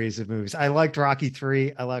series of movies. I liked Rocky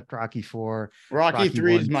 3. I liked Rocky 4. Rocky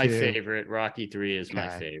 3 is my favorite. Rocky 3 is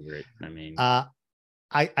my favorite. I mean,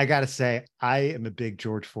 I gotta say, I am a big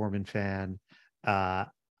George Foreman fan.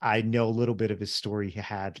 I know a little bit of his story. He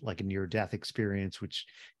had like a near-death experience, which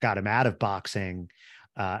got him out of boxing.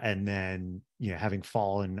 And then, having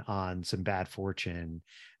fallen on some bad fortune,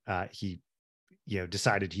 he,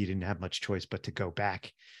 decided he didn't have much choice but to go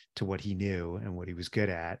back to what he knew and what he was good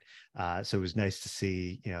at. So it was nice to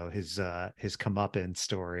see, his comeuppance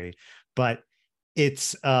story, but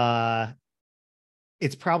it's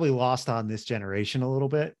probably lost on this generation a little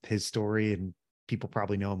bit, his story, and people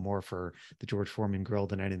probably know him more for the George Foreman Grill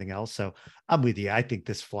than anything else. So I'm with you. I think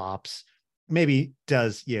this flops. Maybe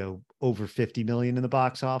does, over 50 million in the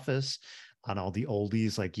box office on all the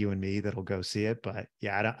oldies like you and me that'll go see it. But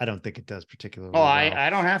yeah, I don't think it does particularly well. I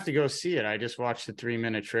don't have to go see it. I just watched the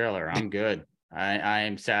 3-minute trailer. I'm good. I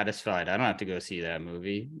am satisfied. I don't have to go see that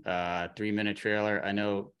movie. 3-minute trailer. I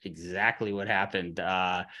know exactly what happened.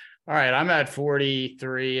 All right, I'm at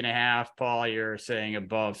 43.5. Paul, you're saying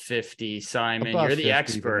above 50. Simon, you're the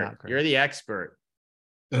expert. You're the expert.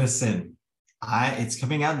 Listen, it's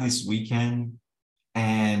coming out this weekend,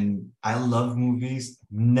 and I love movies.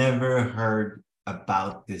 Never heard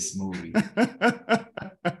about this movie.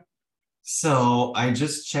 So I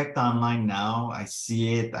just checked online now. I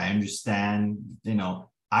see it. I understand.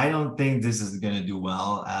 I don't think this is gonna do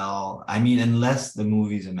well at all. I mean, unless the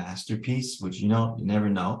movie's a masterpiece, which you never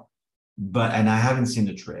know. And I haven't seen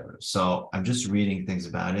the trailer, so I'm just reading things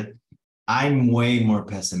about it. I'm way more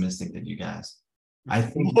pessimistic than you guys. I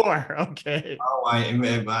think more. Okay. Oh, I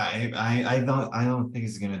don't think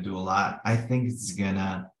it's gonna do a lot. I think it's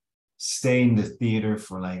gonna stay in the theater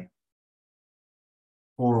for like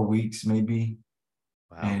 4 weeks, maybe.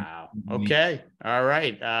 Wow. Okay. All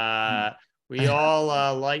right. We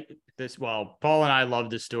all like this. Well, Paul and I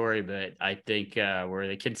love the story, but I think where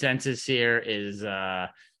the consensus here is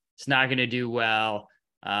it's not going to do well.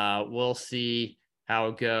 We'll see how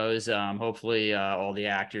it goes. Hopefully all the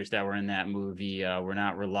actors that were in that movie were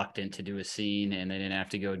not reluctant to do a scene, and they didn't have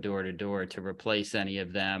to go door to door to replace any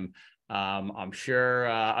of them. I'm sure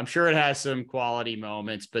it has some quality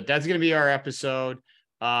moments, but that's going to be our episode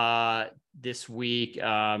this week.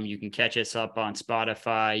 You can catch us up on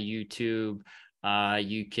Spotify, YouTube.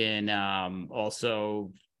 You can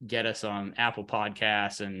also get us on Apple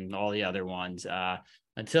Podcasts and all the other ones.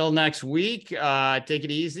 Until next week, take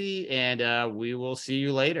it easy, and we will see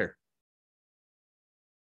you later.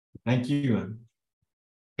 Thank you.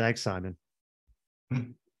 Thanks, Simon.